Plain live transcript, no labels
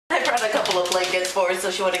I brought a couple of blankets for her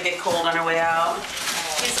so she wouldn't get cold on her way out.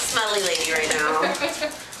 She's a smelly lady right now.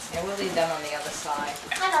 Yeah, we'll leave them on the other side.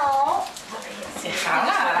 Hello.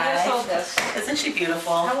 Hi. Isn't she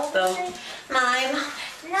beautiful? How old is she? 9.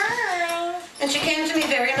 9. And she came to me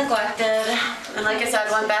very neglected. And like I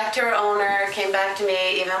said, went back to her owner, came back to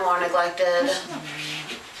me even more neglected.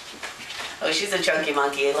 Oh, she's a chunky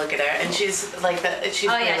monkey. Look at her. And she's like that. She's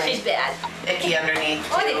Oh yeah, really she's bad. icky underneath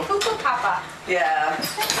Oh, the too. cuckoo papa. Yeah.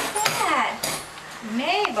 What's that?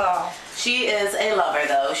 Mabel. She is a lover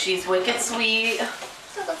though. She's wicked sweet.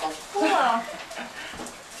 So cool.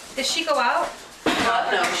 Does she go out?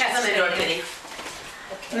 No, she's an indoor kitty.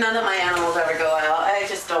 None of my animals ever go out. I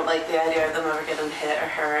just don't like the idea of them ever getting hit or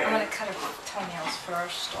hurt. I'm gonna cut her toenails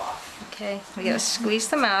first off. Okay, we gotta squeeze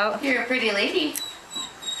them out. You're a pretty lady.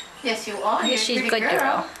 Yes, you are. Yeah, she's a good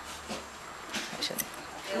girl.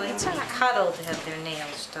 It's not cuddle to have their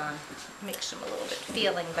nails done. Makes them a little bit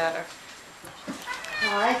feeling better.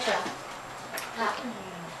 I like you.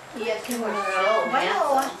 Yes, you are.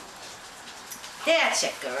 Well, that's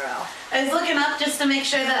it, girl. I was looking up just to make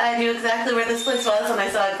sure that I knew exactly where this place was, and I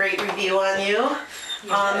saw a great review on you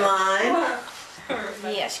online.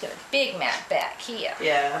 Yeah, she's got a big mat back here.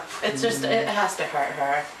 Yeah, it's just, it has to hurt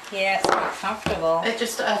her. Yeah, it's not comfortable. It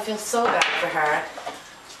just, I feel so bad for her.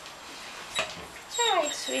 It's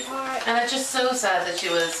alright, sweetheart. And it's just so sad that she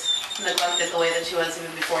was neglected the way that she was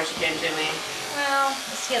even before she came to me. Well,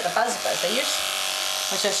 let's hear the buzz.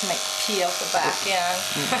 Let's just make peel the back end. Yeah.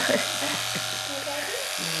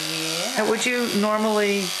 Now, would you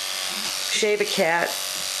normally shave a cat?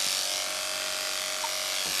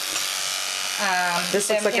 This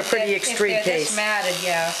looks like a pretty extreme if they're case. Just matted,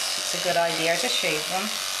 yes, it's a good idea. Just shave them.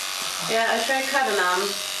 Yeah, I tried cutting them.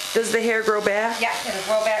 Does the hair grow back? Yeah, it'll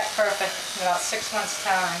grow back perfect in about 6 months'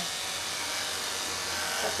 time.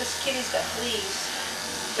 But this kitty's got fleas.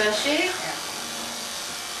 Does she? Yeah.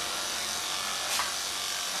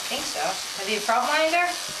 I think so. Have you frontlined her?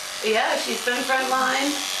 Yeah, she's been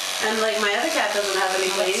frontline. And like my other cat doesn't have any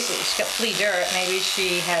Let's fleas. see, she's got flea dirt. Maybe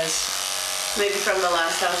she has. Maybe from the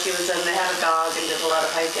last house she was in, they had a dog and did a lot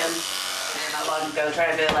of hiking. Not long ago,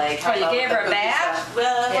 trying to be like, Oh, you gave her a bath?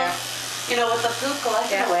 Well, Yeah. you know, with the poop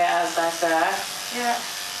collecting Yeah. away I was back there. Yeah.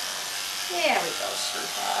 There we go,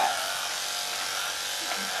 sweetheart.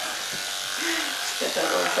 Get that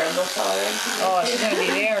little brindle color. Oh, she's gonna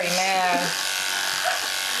be very mad.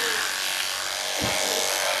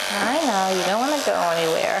 I know, you don't want to go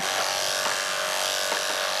anywhere.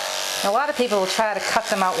 A lot of people will try to cut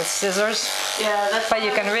them out with scissors, Yeah, that's but you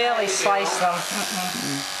what can I'm really trying to slice them.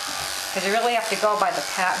 Because you really have to go by the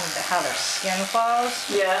pattern to how their skin flows.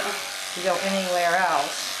 do. Yeah. If you go anywhere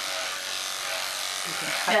else, you can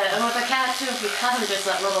cut Yeah, them. and with a cat too, if you cut him just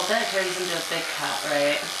that little bit, it turns into a big cut,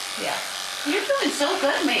 right? Yeah. You're doing so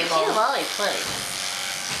good, Mabel. She's really pretty.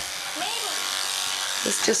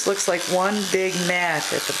 This just looks like one big mat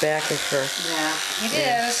at the back of her. Yeah. It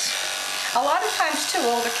is. A lot of times too,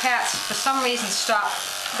 older cats, for some reason, stop.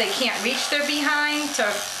 They can't reach their behind to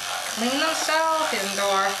clean themselves,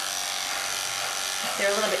 or they're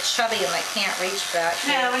a little bit chubby and they can't reach back.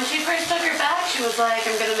 Yeah, when she first took her back, she was like,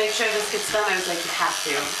 I'm gonna make sure this gets done. I was like, you have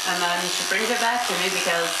to. And then she brings it back to me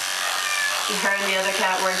because her and the other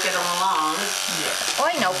cat weren't getting along. Oh,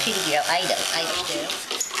 I know, Petey girl. I do.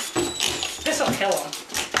 This will kill them.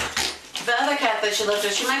 The other cat that she lived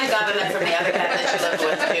with, she might have gotten it from the other cat that she lived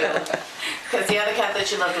with too. Because the other cat that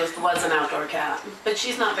she lived with was an outdoor cat. But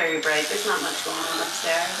she's not very bright. There's not much going on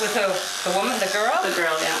upstairs. With who? The woman? The girl? The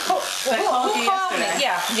girl, yeah. Who called me?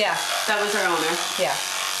 Yeah, yeah, That was her owner. yeah.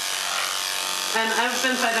 And I've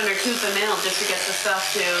been fighting her tooth and nail just to get the stuff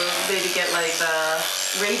to maybe get like the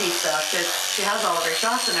rabies stuff. She has all of her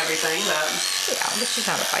shots and everything, but Yeah, but she's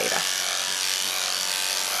not a fighter.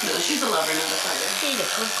 no, she's a lover, not a fighter. She's a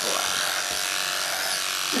good girl.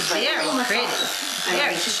 Very pretty. I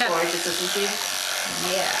Very mean, she's chubby. gorgeous, isn't she?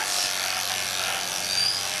 Yes.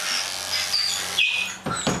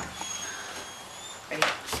 Ready?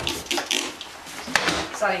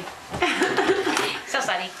 Sorry. So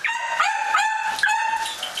sorry.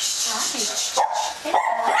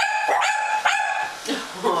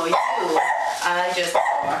 Oh, you. I just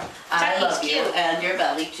adore. I Chucky's love you. cute. And your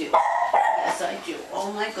belly too. Yes, I do.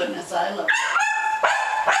 Oh my goodness, I love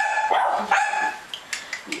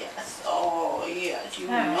you. Yes. Oh, yes. You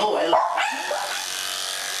know I love you.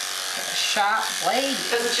 A sharp blade.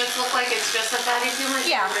 Does it just look like it's just a fatty tumor?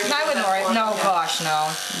 Yeah, I wouldn't worry. No, gosh,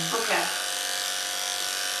 no. Okay.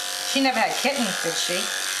 She never had kittens, did she?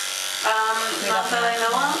 Not that I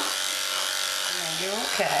know of. You're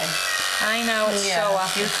okay. I know, it's Yeah, so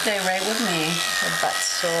you stay right with me. Her butt's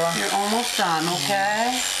sore. You're almost done,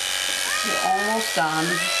 okay? You're almost done.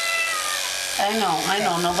 I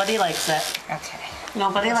know, nobody likes it. Okay.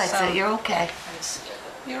 Nobody likes So- it, you're okay.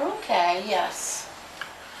 You're okay, yes.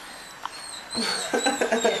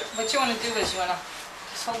 What you want to do is you want to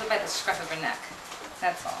just hold it by the scruff of her neck.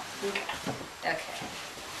 That's all. Okay. Okay.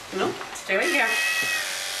 No, stay right here.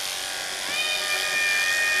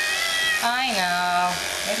 I know.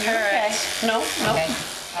 It You're okay. hurts. No, no. Okay.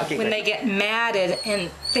 Okay, When good. they get matted and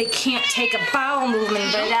they can't take a bowel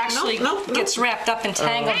movement, but it actually no. gets wrapped up and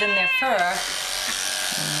tangled in their fur.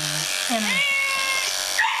 And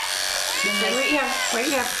Stay right here, right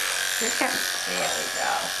here. Right here. there we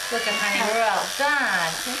go. Look at honey, we're all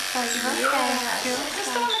done.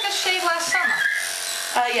 Just the one that got shaved last summer.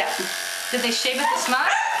 Yeah. Did they shave it this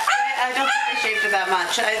month? I don't think they shaved it that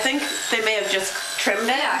much. I think they may have just trimmed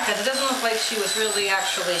it. Yeah, because it doesn't look like she was really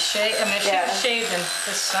actually shaved. I mean, if she Yeah. was shaved in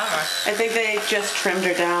this summer. I think they just trimmed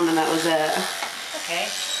her down and that was it. Okay.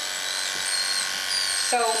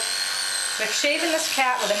 So we're shaving this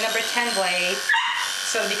cat with a number 10 blade.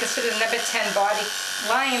 So it'll be considered a number 10 body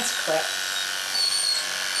lion's clip.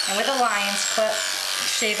 And with a lion's clip, you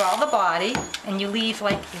shave all the body and you leave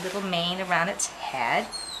like a little mane around its head.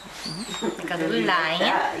 Like a little lion.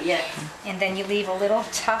 Yes. And then you leave a little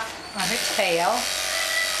tuft on her tail.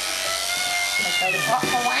 Like a,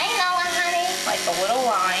 oh, I know it, honey. Like a little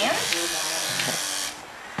lion.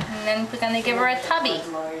 And then we're gonna give her a tubby.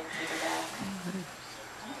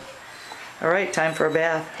 All right, time for a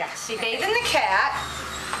bath. Yeah, see, bathing the cat,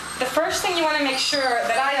 the first thing you want to make sure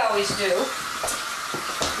that I always do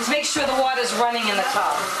is make sure the water's running in the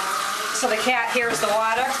tub. So the cat hears the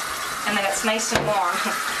water and then it's nice and warm.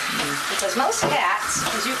 Because most cats,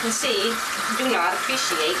 as you can see, do not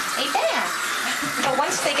appreciate a bath. But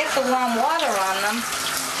once they get the warm water on them,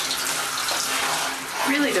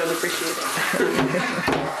 Really don't appreciate it. I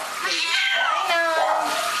know.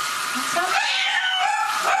 It's okay.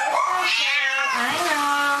 I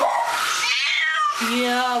know.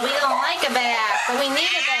 Yeah, we don't like a bath, but we need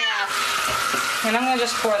a bath. And I'm gonna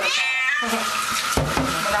just pour this on.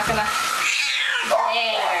 We're not gonna.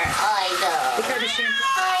 There, I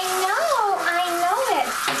know. I know it.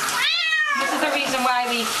 This is the reason why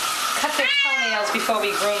we cut their toenails before we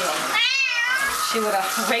groom them. She would have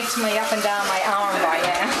raked me up and down my arm by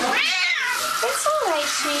now. It's all right,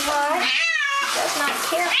 sweetheart. She does not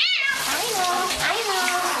care. I know.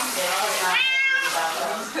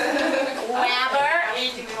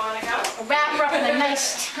 Wrap her up in a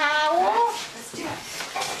nice towel.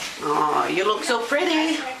 Oh, you look so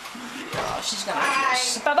pretty. Oh, she's gonna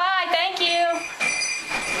kiss. Bye-bye, thank you.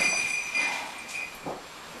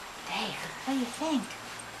 There, what do you think?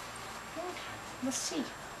 Let's see.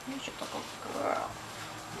 Here's your little girl.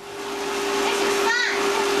 This is fun.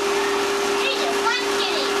 Here's your fun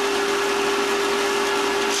kitty.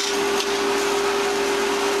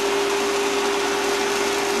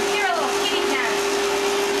 Here, a little kitty cat.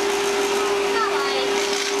 Come on.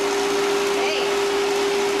 Hey,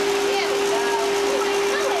 There we go. Oh, I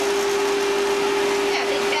know it. Yeah,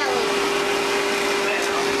 big belly.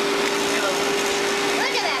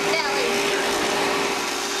 Look at that belly.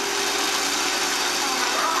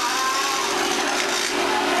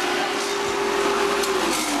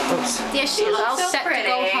 Oops. there she is, all so set to go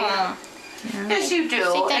pretty. home. Yes, you do.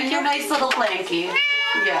 thank And your you. nice little blankie. No,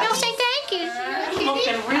 Yeah. say thank you.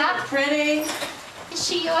 Looking real pretty. Is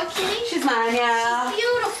she your kitty? She's mine, yeah.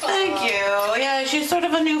 Beautiful. Thank you. Yeah, she's sort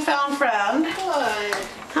of a newfound friend. Good.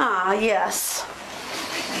 Ah, yes.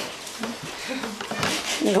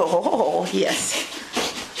 Oh, yes.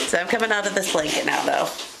 So I'm coming out of this blanket now, though.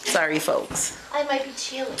 Sorry, folks. I might be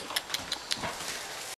chilly.